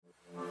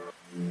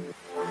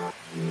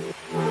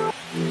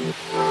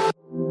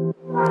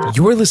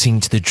You're listening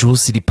to the Jewel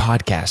City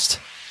Podcast.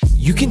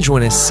 You can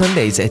join us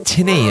Sundays at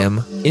 10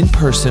 a.m. in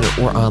person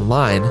or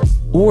online,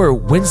 or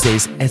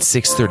Wednesdays at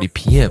 6:30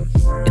 p.m.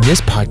 In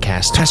this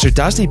podcast, Pastor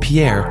Dasne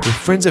Pierre with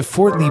Friends at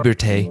Fort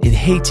Liberté in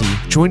Haiti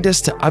joined us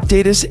to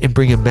update us and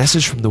bring a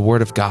message from the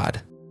Word of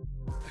God.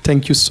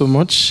 Thank you so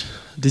much.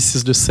 This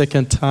is the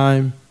second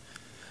time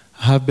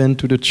I have been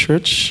to the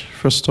church.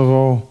 First of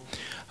all,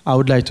 I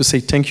would like to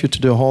say thank you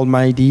to the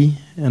Almighty,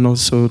 and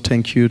also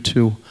thank you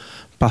to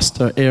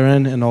Pastor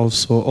Aaron and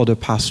also other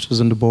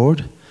pastors on the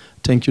board.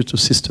 Thank you to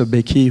Sister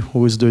Becky,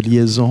 who is the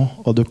liaison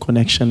or the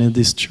connection in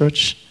this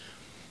church.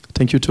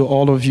 Thank you to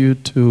all of you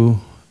to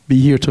be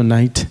here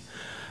tonight.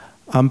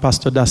 I'm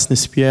Pastor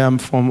Dasne Pierre. I'm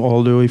from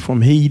all the way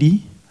from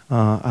Haiti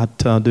at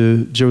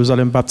the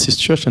Jerusalem Baptist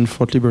Church in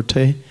Fort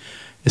Liberté,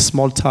 a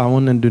small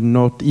town in the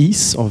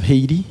northeast of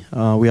Haiti.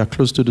 We are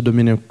close to the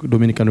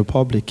Dominican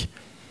Republic.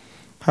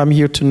 I'm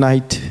here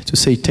tonight to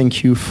say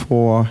thank you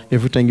for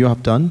everything you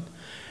have done.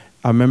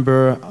 I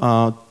remember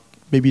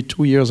maybe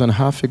 2.5 years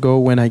ago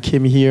when I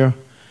came here,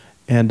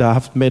 and I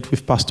have met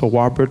with Pastor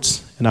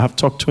Roberts, and I have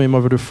talked to him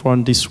over the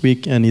phone this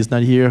week, and he's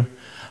not here,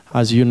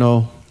 as you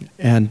know.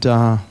 And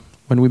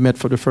when we met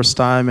for the first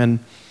time, and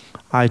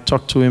I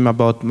talked to him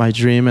about my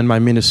dream and my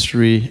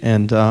ministry,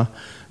 and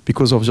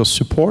because of your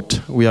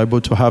support, we are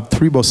able to have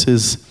 3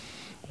 buses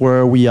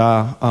where we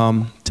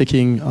are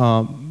taking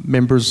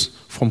members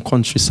from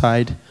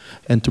countryside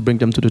and to bring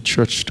them to the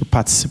church to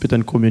participate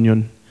in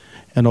communion.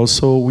 And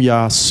also we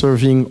are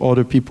serving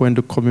other people in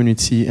the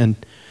community. And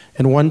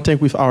one thing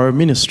with our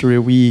ministry,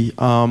 we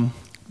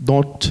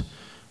don't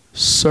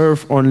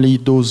serve only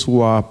those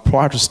who are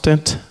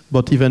Protestant,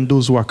 but even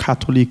those who are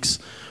Catholics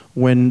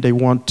when they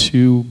want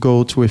to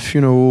go to a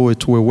funeral or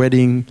to a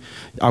wedding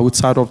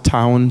outside of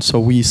town. So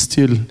we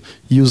still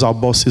use our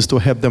buses to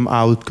help them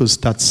out because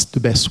that's the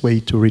best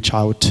way to reach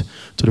out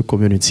to the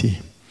community.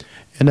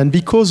 And then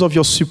because of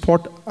your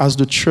support as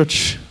the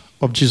Church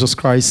of Jesus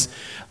Christ,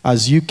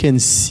 as you can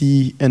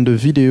see in the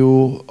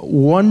video,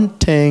 one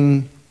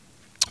thing,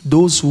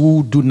 those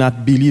who do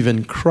not believe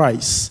in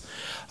Christ,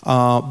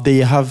 they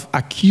have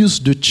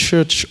accused the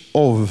church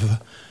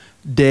of.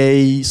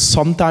 They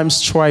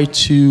sometimes try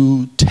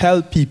to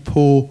tell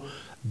people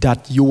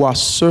that you are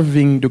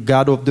serving the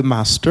God of the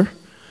Master,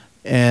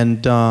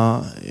 and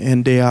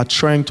they are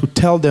trying to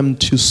tell them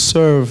to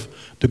serve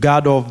the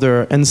God of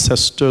their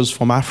ancestors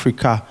from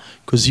Africa,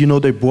 because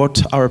they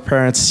brought our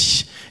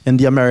parents in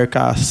the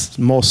Americas,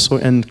 more so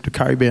in the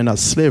Caribbean,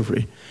 as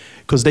slavery.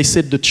 Because they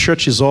said the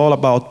church is all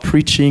about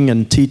preaching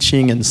and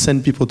teaching and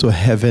send people to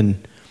heaven.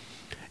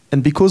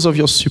 And because of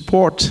your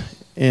support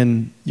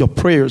and your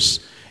prayers,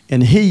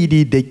 in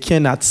Haiti, they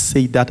cannot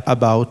say that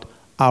about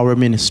our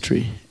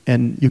ministry.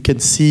 And you can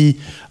see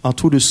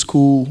through the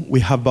school, we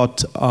have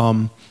about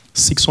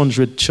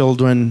 600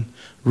 children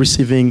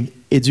receiving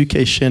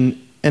education.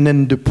 And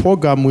in the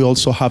program, we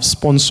also have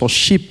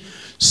sponsorship.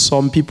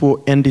 Some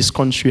people in this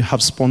country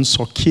have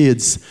sponsored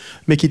kids,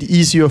 make it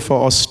easier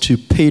for us to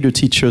pay the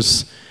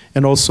teachers.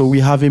 And also we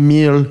have a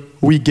meal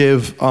we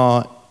give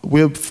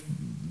with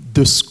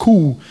the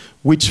school,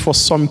 which for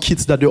some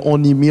kids that the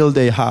only meal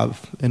they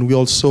have. And we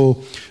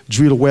also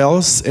drill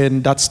wells,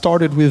 and that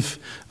started with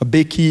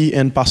Becky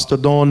and Pastor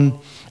Don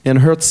and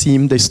her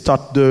team. They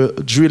start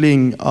the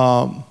drilling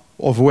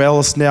of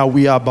wells. Now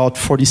we are about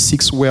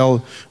 46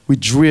 wells we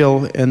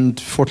drill in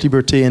Fort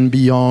Liberté and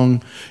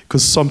beyond,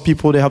 because some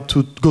people, they have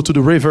to go to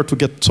the river to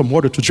get some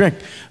water to drink.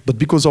 But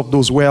because of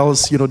those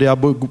wells, they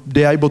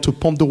are able to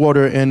pump the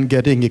water and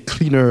getting a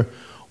cleaner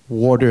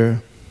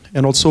water.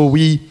 And also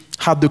we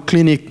have the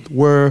clinic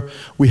where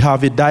we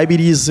have a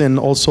diabetes and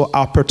also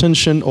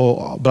hypertension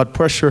or blood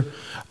pressure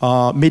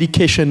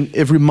medication.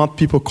 Every month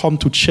people come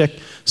to check.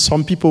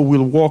 Some people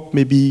will walk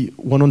maybe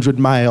 100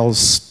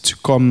 miles to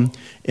come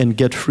and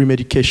get free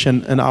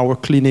medication in our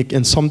clinic.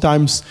 And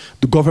sometimes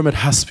the government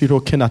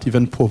hospital cannot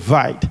even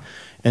provide.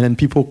 And then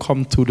people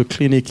come to the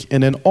clinic.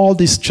 And then all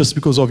this just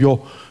because of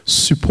your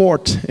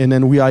support. And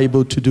then we are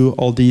able to do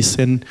all this.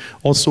 And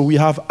also we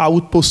have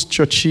outpost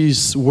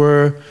churches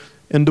where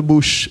in the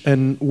bush,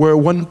 and where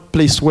one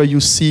place where you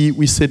see,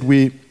 we said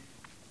we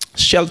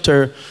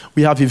shelter,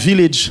 we have a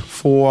village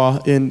for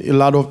in a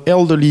lot of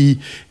elderly,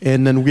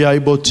 and then we are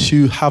able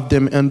to have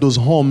them in those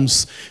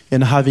homes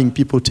and having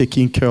people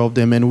taking care of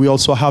them. And we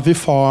also have a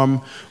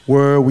farm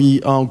where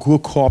we grow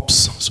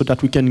crops so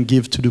that we can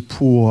give to the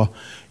poor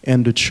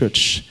and the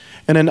church.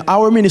 And then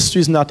our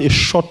ministry is not a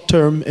short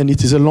term, and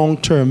it is a long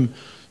term.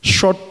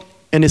 Short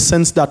in a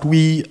sense that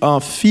we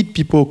feed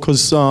people,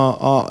 because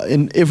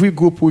in every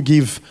group we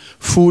give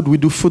food, we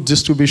do food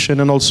distribution,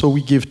 and also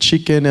we give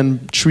chicken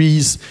and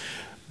trees.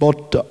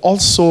 But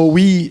also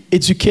we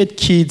educate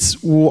kids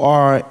who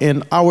are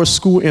in our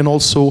school and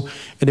also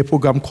in a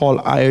program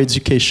called Higher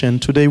Education.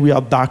 Today we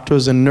have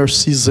doctors and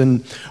nurses,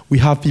 and we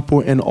have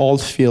people in all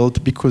fields,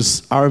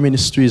 because our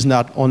ministry is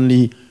not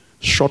only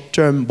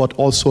short-term but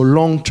also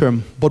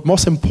long-term. But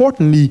most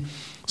importantly,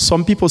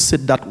 some people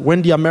said that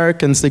when the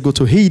Americans, they go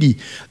to Haiti,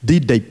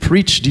 did they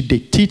preach, did they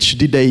teach,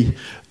 did they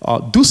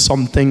do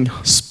something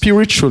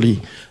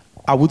spiritually?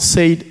 I would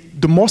say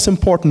the most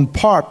important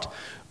part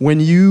when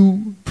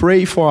you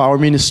pray for our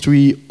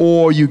ministry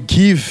or you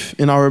give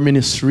in our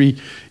ministry,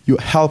 you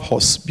help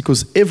us.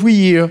 Because every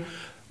year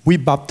we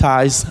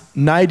baptize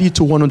 90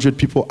 to 100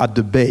 people at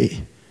the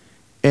Bay.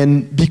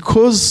 And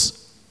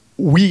because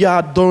we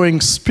are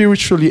doing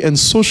spiritually and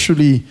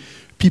socially,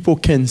 people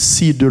can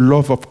see the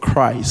love of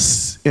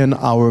Christ in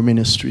our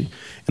ministry.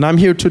 And I'm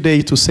here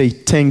today to say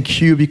thank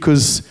you,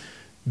 because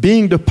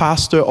being the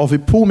pastor of a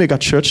poor mega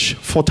church,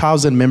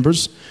 4,000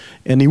 members,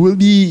 and it will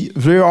be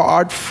very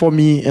hard for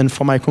me and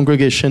for my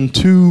congregation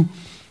to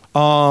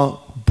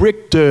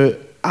break the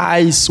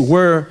ice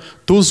where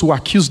those who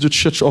accuse the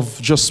church of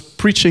just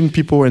preaching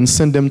people and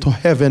send them to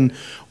heaven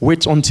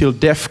wait until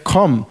death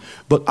come.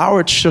 But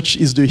our church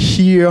is the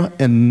here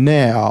and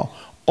now.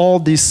 All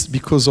this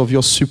because of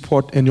your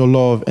support and your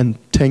love, and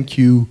thank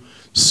you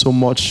so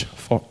much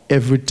for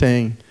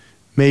everything.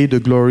 May the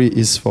glory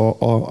is for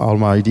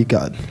Almighty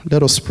God.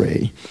 Let us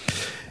pray.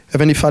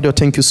 Heavenly Father,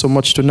 thank you so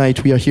much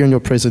tonight. We are here in your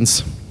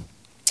presence.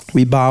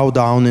 We bow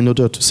down in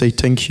order to say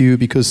thank you,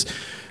 because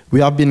we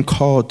have been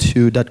called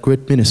to that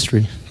great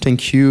ministry.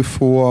 Thank you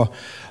for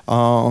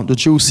the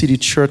Jewish City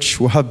Church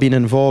who have been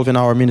involved in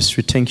our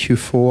ministry. Thank you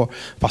for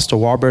Pastor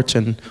Robert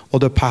and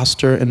other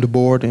pastor and the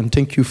board. And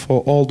thank you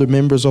for all the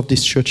members of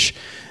this church.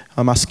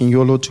 I'm asking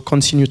you, Lord, to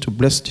continue to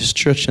bless this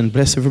church and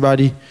bless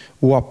everybody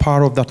who are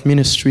part of that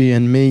ministry.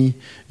 And may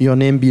your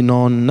name be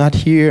known, not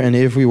here and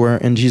everywhere.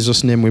 In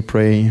Jesus' name we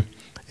pray.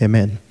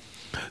 Amen.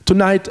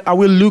 Tonight, I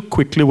will look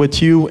quickly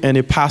with you in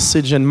a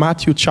passage in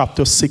Matthew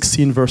chapter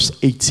 16, verse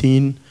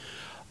 18.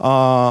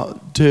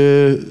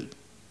 The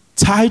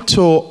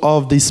title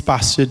of this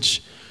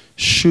passage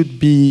should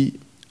be,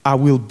 I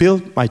will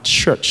build my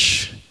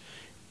church.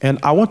 And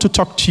I want to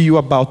talk to you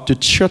about the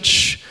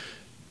church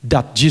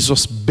that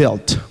Jesus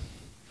built.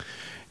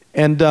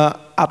 And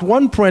at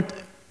one point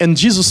in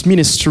Jesus'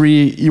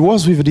 ministry, he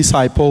was with a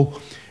disciple,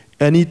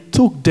 and he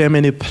took them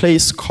in a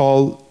place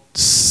called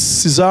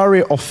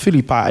Caesarea of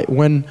Philippi.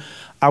 When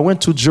I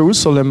went to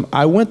Jerusalem,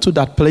 I went to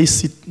that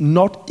place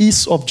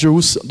northeast of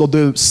Jerusalem,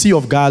 the Sea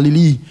of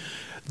Galilee.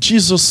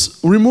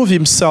 Jesus removed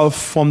himself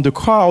from the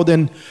crowd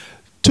and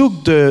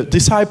took the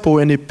disciple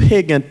in a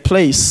pagan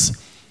place.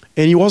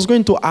 And he was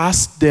going to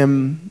ask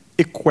them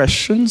a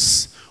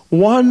questions.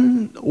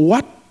 One,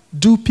 what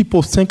do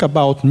people think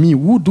about me?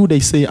 Who do they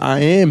say I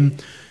am?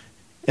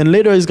 And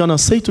later he's going to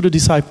say to the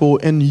disciple,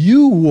 and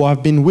you who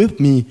have been with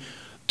me,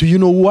 do you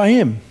know who I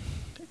am?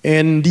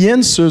 And the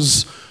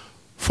answers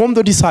from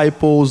the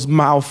disciples'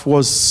 mouth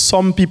was,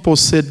 some people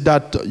said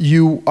that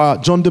you are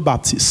John the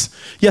Baptist.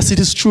 Yes, it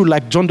is true,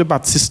 like John the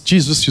Baptist,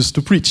 Jesus used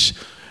to preach.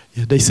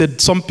 They said,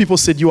 some people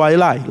said you are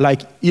Eli.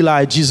 Like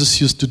Eli, Jesus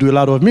used to do a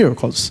lot of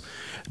miracles.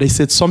 They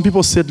said, some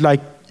people said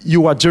like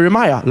you are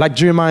Jeremiah. Like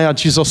Jeremiah,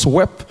 Jesus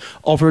wept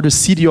over the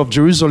city of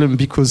Jerusalem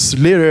because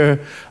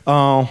later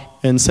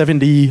in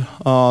 70,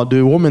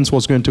 the Romans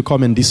was going to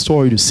come and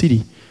destroy the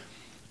city.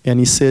 And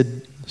he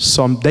said,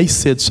 some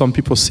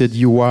people said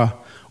you are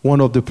one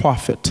of the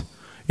prophets.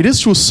 It is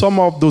true, some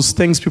of those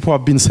things people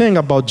have been saying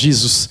about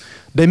Jesus,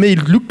 they may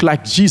look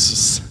like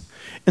Jesus.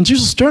 And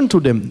Jesus turned to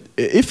them.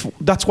 If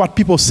that's what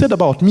people said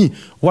about me,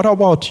 what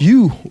about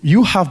you?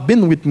 You have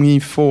been with me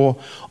for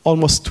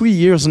almost 3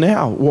 years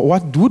now.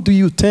 Who do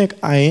you think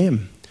I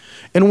am?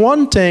 And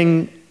one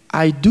thing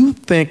I do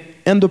think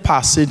in the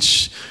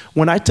passage,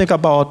 when I think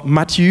about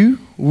Matthew,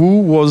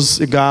 who was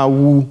a guy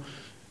who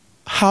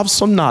have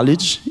some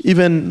knowledge,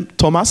 even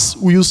Thomas,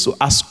 who used to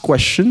ask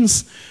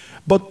questions,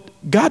 but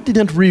God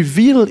didn't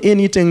reveal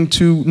anything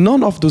to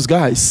none of those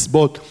guys.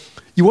 But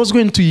he was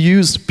going to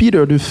use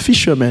Peter, the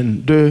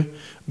fisherman, the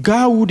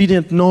guy who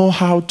didn't know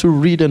how to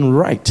read and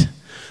write.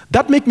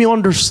 That made me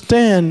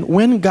understand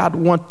when God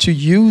wants to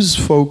use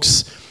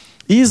folks,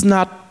 he's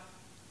not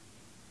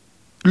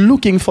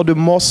looking for the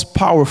most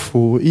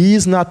powerful. He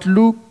is not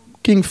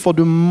looking for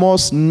the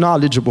most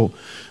knowledgeable,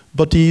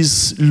 but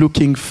he's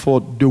looking for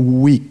the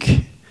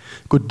weak.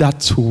 Because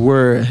that's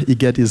where he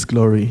gets his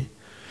glory.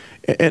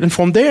 And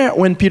from there,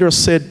 when Peter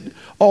said,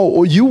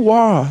 oh, you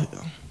are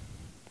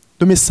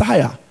the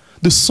Messiah,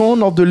 the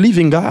Son of the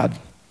living God.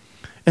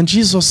 And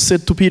Jesus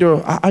said to Peter,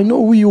 I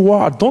know who you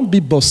are. Don't be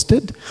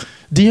boasted.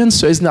 The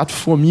answer is not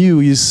from you,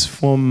 it's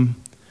from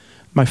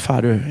my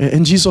Father.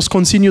 And Jesus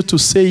continued to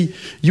say,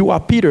 you are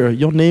Peter.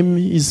 Your name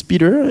is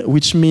Peter,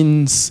 which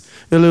means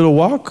a little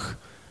rock.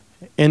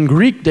 In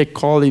Greek, they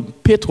call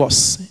it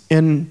Petros.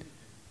 And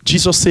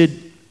Jesus said,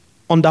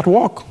 on that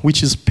rock,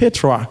 which is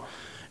Petra,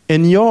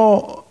 and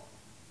your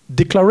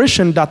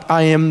declaration that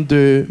I am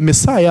the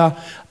Messiah,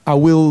 I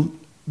will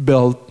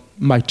build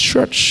my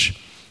church.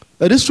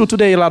 It is true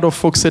today, a lot of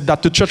folks said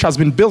that the church has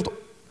been built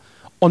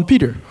on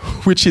Peter,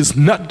 which is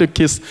not the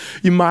case.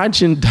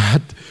 Imagine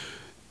that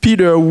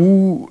Peter,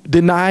 who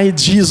denied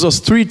Jesus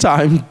 3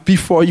 times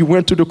before he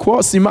went to the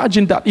cross,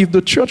 imagine that if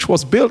the church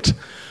was built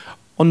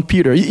on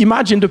Peter.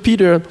 Imagine the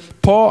Peter,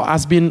 Paul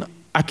has been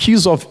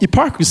accused of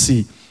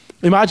hypocrisy.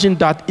 Imagine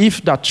that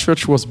if that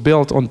church was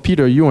built on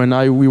Peter, you and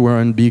I, we were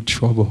in big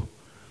trouble.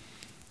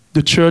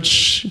 The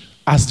church,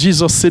 as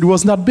Jesus said,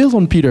 was not built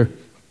on Peter.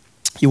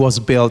 he was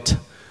built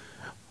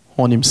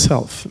on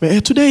himself.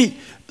 Today,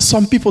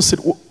 some people said,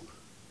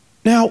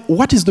 now,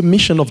 what is the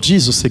mission of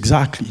Jesus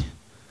exactly?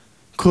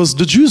 Because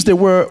the Jews, they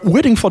were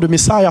waiting for the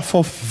Messiah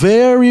for a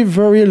very,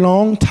 very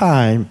long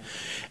time.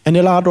 And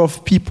a lot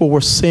of people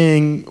were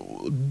saying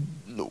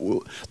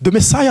the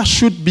Messiah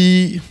should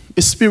be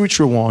a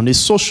spiritual one, a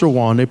social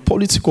one, a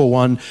political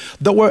one.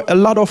 There were a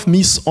lot of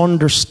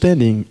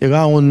misunderstanding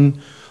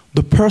around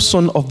the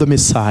person of the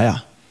Messiah.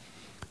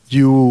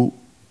 You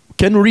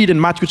can read in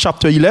Matthew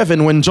chapter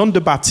 11 when John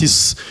the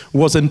Baptist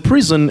was in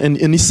prison and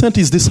he sent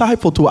his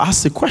disciple to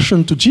ask a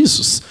question to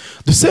Jesus.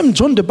 The same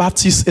John the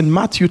Baptist in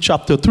Matthew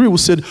chapter 3 who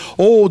said,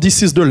 oh,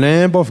 this is the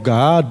Lamb of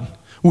God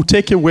who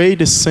take away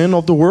the sin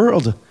of the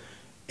world.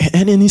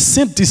 And then he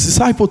sent this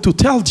disciple to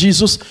tell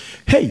Jesus,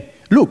 hey,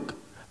 look,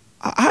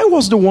 I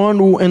was the one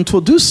who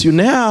introduced you.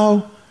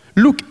 Now,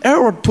 look,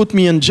 Herod put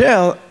me in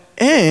jail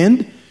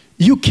and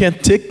you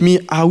can't take me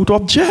out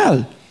of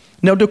jail.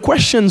 Now the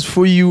questions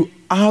for you,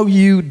 are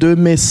you the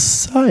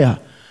Messiah?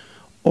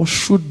 Or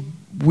should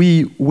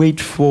we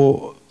wait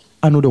for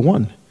another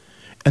one?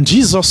 And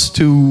Jesus,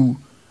 to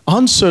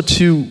answer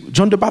to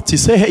John the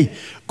Baptist, say, hey,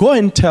 go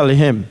and tell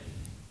him,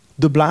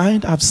 the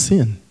blind have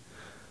seen,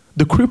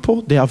 the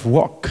crippled, they have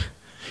walked.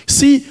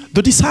 See,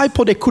 the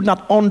disciples, they could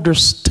not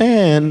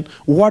understand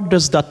what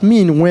does that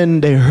mean when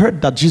they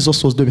heard that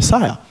Jesus was the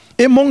Messiah.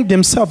 Among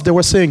themselves, they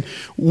were saying,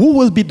 who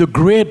will be the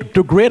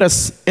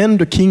greatest in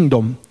the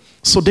kingdom?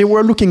 So they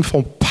were looking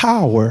for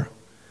power.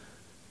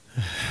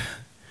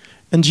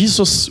 And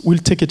Jesus will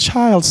take a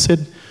child,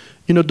 said,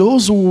 you know,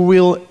 those who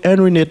will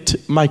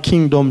inherit my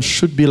kingdom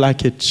should be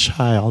like a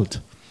child.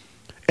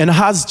 And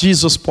as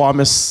Jesus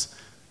promised,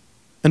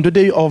 on the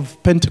day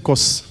of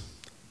Pentecost,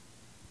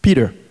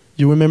 Peter,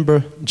 you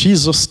remember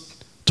Jesus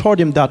told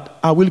him that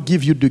I will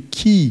give you the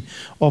key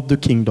of the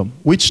kingdom,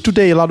 which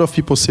today a lot of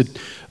people said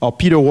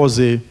Peter was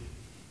a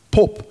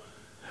pope.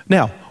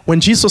 Now, when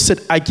Jesus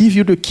said, I give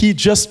you the key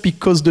just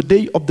because the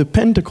day of the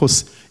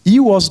Pentecost, he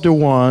was the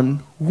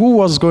one who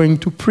was going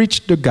to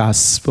preach the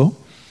gospel,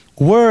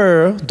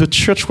 where the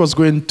church was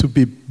going to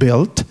be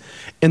built,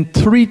 and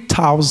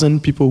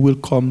 3,000 people will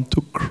come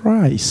to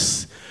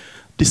Christ.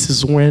 This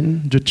is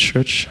when the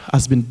church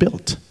has been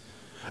built.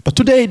 But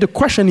today the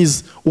question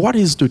is, what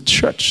is the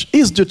church?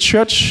 Is the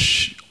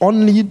church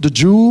only the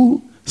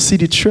Jew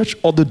city church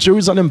or the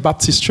Jerusalem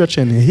Baptist Church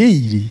in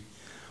Haiti?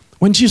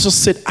 When Jesus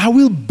said, I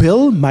will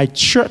build my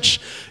church,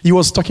 he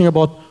was talking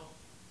about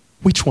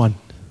which one?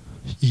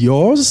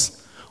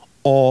 Yours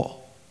or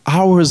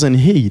ours in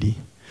Haiti?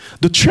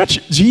 The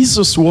church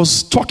Jesus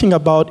was talking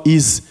about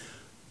is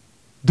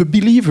the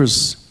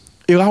believers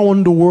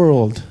around the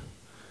world,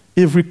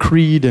 every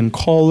creed and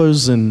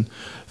colors and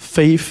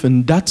faith,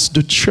 and that's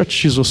the church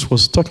Jesus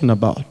was talking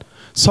about.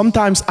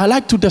 Sometimes I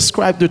like to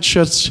describe the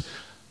church.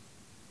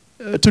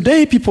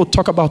 Today people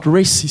talk about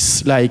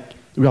races, like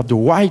we have the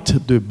white,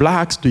 the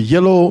blacks, the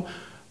yellow.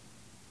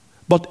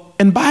 But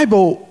in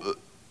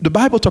the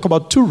Bible talk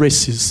about two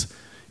races.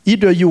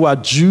 Either you are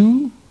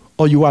Jew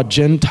or you are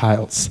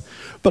Gentiles.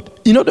 But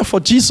in order for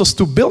Jesus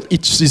to build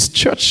his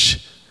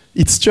church,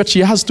 he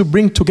has to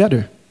bring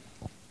together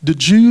the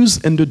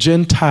Jews and the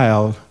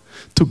Gentile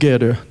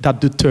together,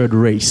 that the third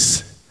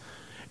race.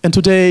 And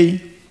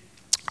today,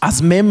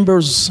 as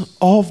members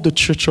of the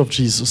Church of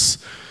Jesus,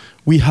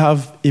 we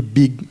have a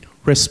big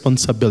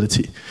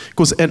responsibility.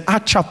 Because in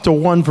Acts chapter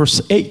 1,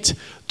 verse 8,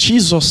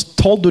 Jesus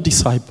told the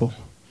disciple,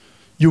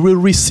 you will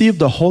receive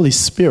the Holy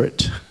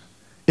Spirit,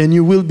 and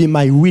you will be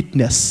my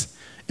witness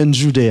in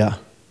Judea,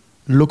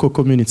 local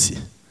community.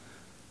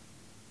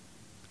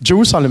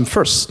 Jerusalem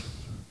first,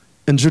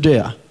 and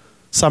Judea,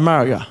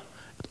 Samaria,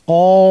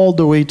 all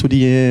the way to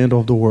the end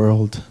of the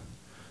world.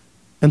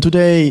 And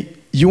today,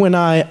 you and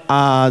I,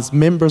 as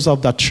members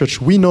of that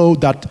church, we know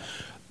that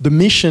the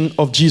mission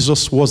of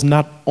Jesus was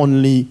not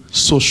only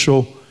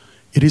social.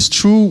 It is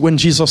true, when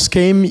Jesus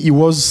came, he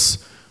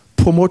was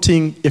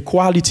promoting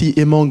equality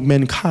among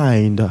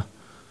mankind.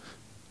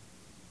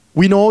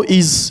 We know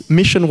his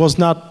mission was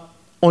not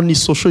only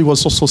social, it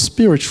was also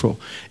spiritual.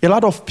 A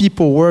lot of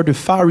people were the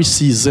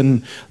Pharisees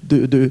and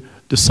the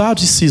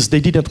Sadducees. They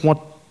didn't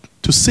want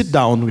to sit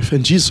down with,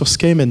 and Jesus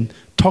came and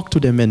talked to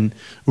them and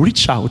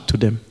reached out to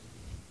them.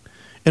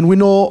 And we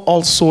know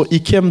also he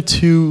came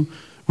to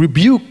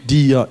rebuke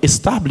the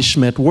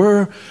establishment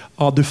where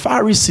the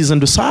Pharisees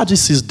and the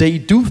Sadducees, they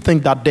do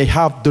think that they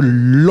have the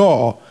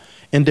law,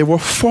 and they were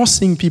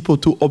forcing people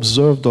to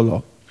observe the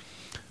law.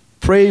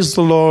 Praise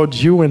the Lord,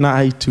 you and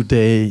I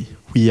today,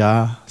 we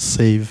are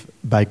saved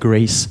by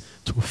grace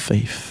through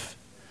faith.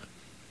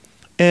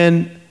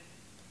 And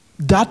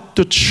that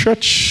the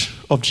church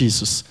of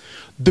Jesus,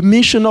 the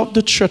mission of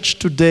the church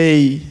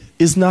today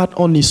is not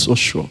only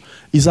social,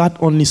 is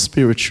not only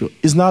spiritual,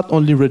 is not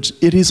only religious,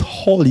 it is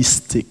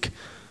holistic.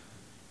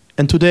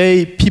 And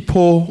today,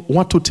 people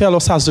want to tell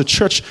us as a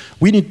church,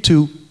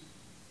 it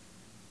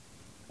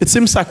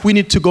seems like we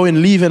need to go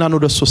and live in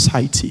another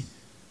society.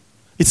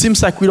 It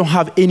seems like we don't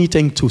have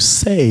anything to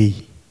say.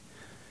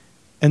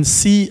 and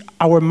see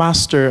our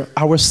Master,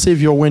 our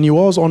Savior, when he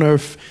was on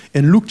earth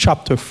in Luke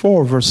chapter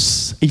 4,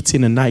 verse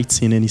 18 and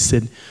 19, and he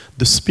said,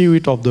 "The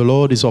Spirit of the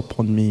Lord is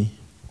upon me,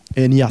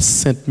 and he has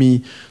sent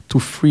me to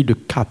free the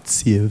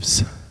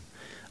captives."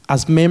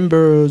 As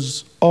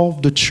members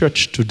of the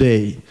church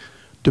today,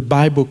 the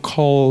Bible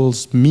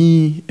calls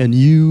me and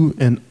you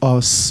and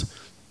us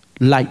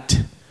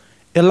light.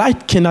 A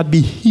light cannot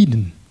be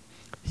hidden.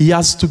 He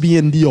has to be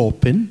in the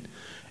open.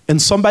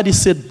 And somebody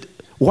said,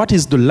 what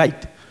is the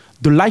light?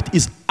 The light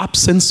is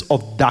absence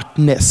of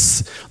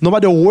darkness. No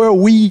matter where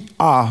we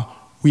are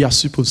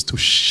supposed to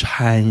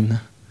shine.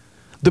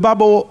 The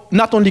Bible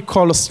not only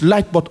calls us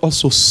light, but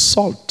also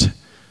salt.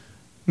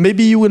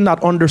 Maybe you will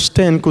not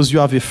understand because you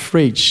have a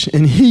fridge.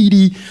 In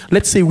Haiti,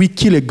 let's say we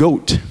kill a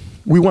goat.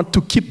 We want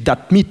to keep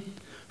that meat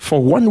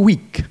for 1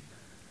 week.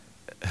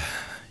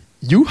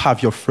 You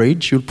have your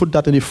fridge, you'll put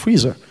that in the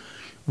freezer.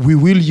 We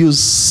will use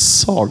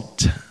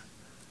salt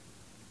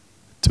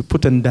to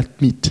put in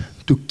that meat,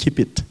 to keep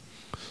it.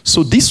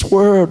 So this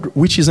world,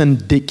 which is in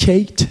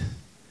decayed,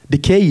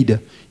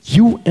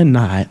 you and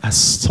I as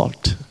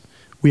salt,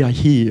 we are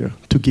here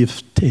to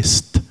give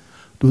taste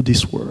to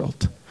this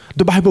world.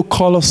 The Bible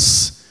calls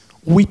us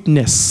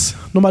witness,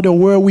 no matter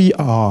where we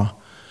are,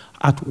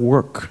 at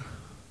work,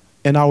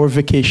 in our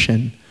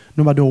vacation,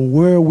 no matter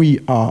where we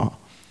are.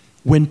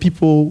 When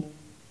people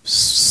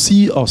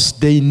see us,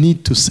 they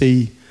need to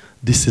say,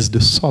 this is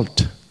the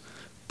salt,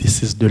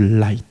 this is the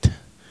light.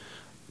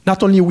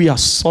 Not only we are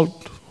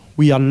salt,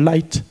 we are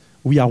light,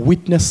 we are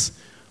witness,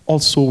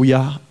 also we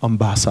are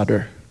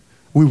ambassador.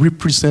 We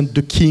represent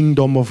the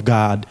kingdom of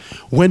God.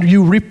 When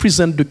you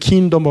represent the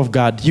kingdom of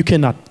God, you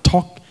cannot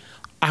talk,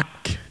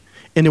 act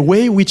in a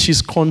way which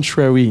is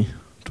contrary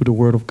to the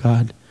word of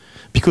God.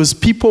 Because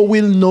people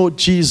will know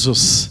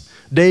Jesus.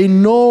 They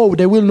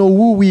will know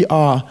who we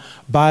are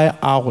by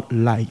our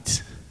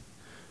light.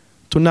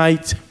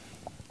 Tonight,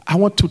 I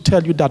want to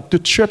tell you that the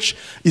church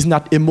is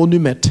not a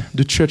monument.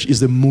 The church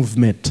is a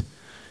movement.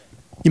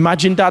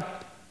 Imagine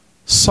that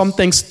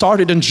something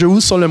started in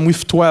Jerusalem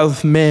with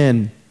 12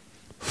 men.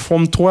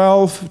 From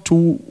 12 to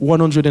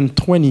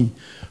 120.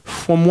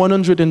 From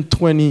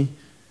 120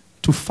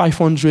 to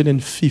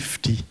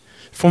 550.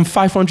 From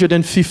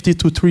 550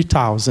 to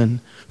 3,000.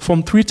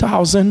 From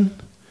 3,000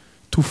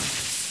 to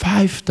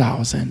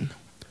 5,000.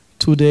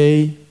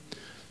 Today,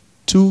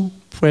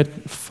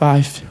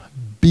 2.5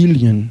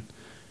 billion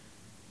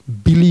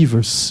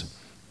believers,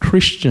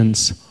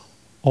 Christians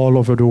all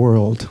over the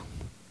world.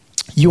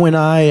 You and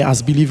I,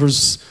 as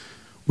believers,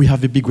 we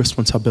have a big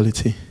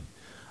responsibility.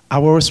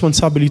 Our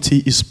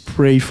responsibility is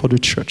pray for the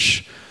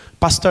church.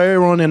 Pastor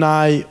Aaron and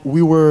I,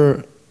 we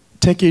were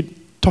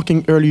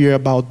talking earlier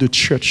about the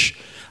church.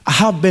 I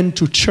have been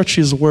to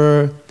churches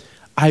where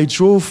I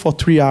drove for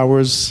 3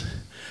 hours.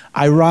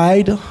 I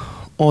ride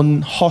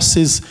on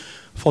horses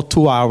for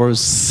 2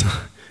 hours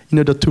in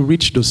order to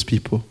reach those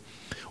people.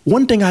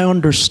 One thing I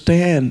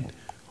understand,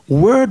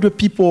 where the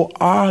people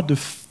are, the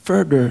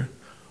further,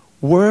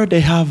 where they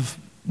have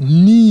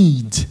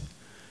need.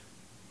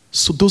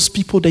 So those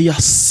people, they are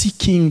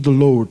seeking the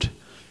Lord.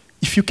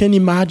 If you can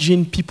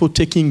imagine people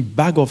taking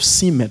bag of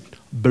cement,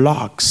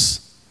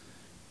 blocks,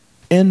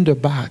 in the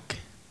back,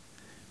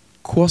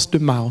 cross the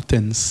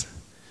mountains,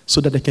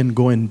 so that they can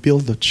go and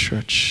build a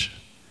church.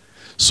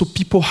 So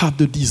people have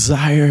the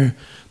desire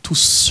to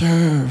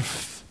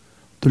serve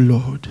the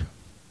Lord.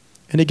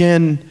 And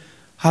again,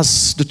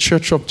 as the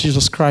Church of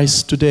Jesus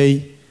Christ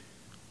today,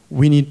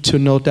 we need to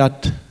know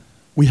that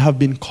we have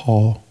been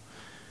called.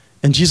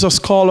 And Jesus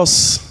called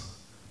us,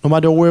 no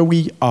matter where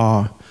we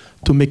are,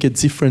 to make a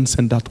difference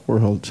in that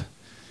world.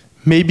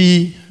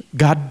 Maybe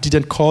God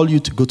didn't call you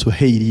to go to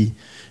Haiti.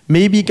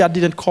 Maybe God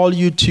didn't call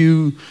you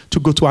to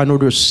go to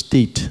another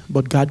state,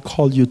 but God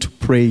called you to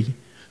pray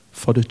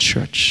for the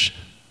church.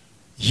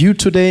 You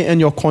today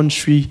in your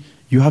country,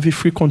 you have a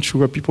free country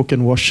where people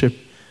can worship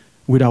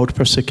without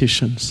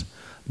persecutions.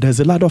 There's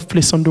a lot of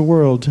places in the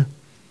world,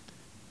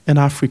 in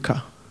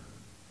Africa,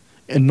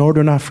 in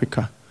Northern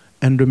Africa,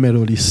 and the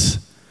Middle East.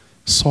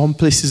 Some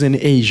places in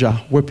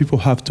Asia where people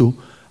have to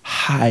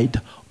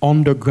hide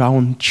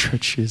underground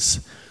churches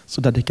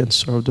so that they can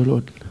serve the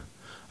Lord.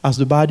 As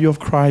the body of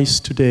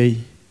Christ today,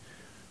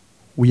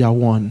 we are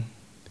one.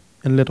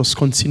 And let us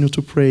continue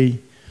to pray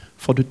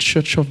for the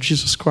Church of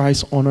Jesus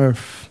Christ on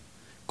earth.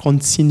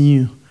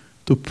 Continue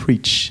to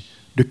preach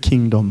the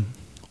kingdom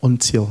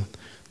until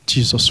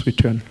Jesus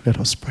returns. Let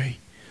us pray.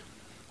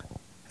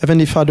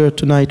 Heavenly Father,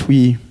 tonight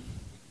we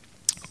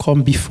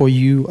come before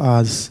you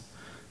as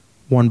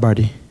one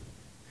body.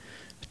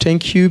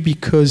 Thank you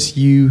because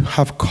you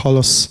have called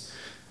us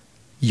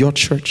your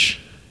church,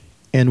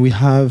 and we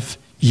have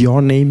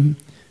your name.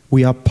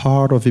 We are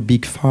part of a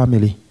big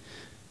family.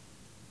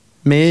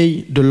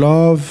 May the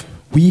love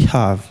we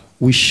have,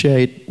 we share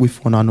it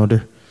with one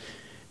another.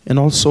 And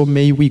also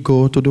may we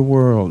go to the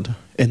world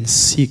and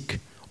seek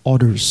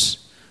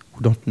others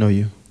who don't know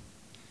you.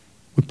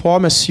 We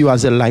promise you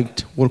as a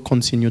light will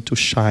continue to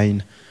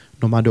shine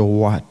no matter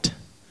what.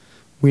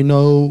 We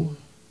know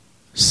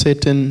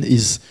Satan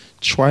is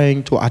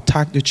trying to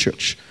attack the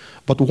church,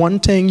 But one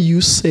thing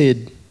you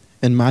said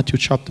in Matthew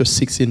chapter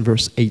 16,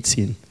 verse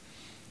 18,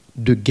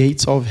 the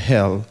gates of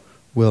hell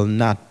will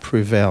not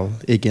prevail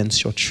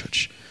against your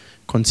church.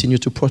 Continue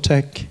to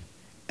protect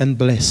and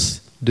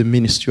bless the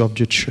ministry of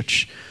the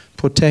church.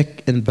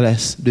 Protect and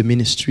bless the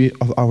ministry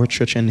of our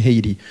church in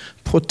Haiti.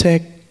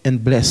 Protect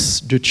and bless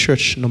the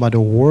church no matter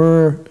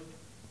where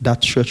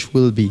that church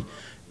will be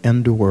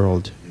in the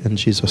world. In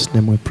Jesus'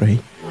 name we pray.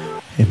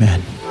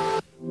 Amen.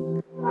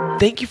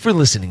 Thank you for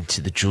listening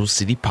to the Jewel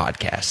City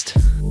Podcast.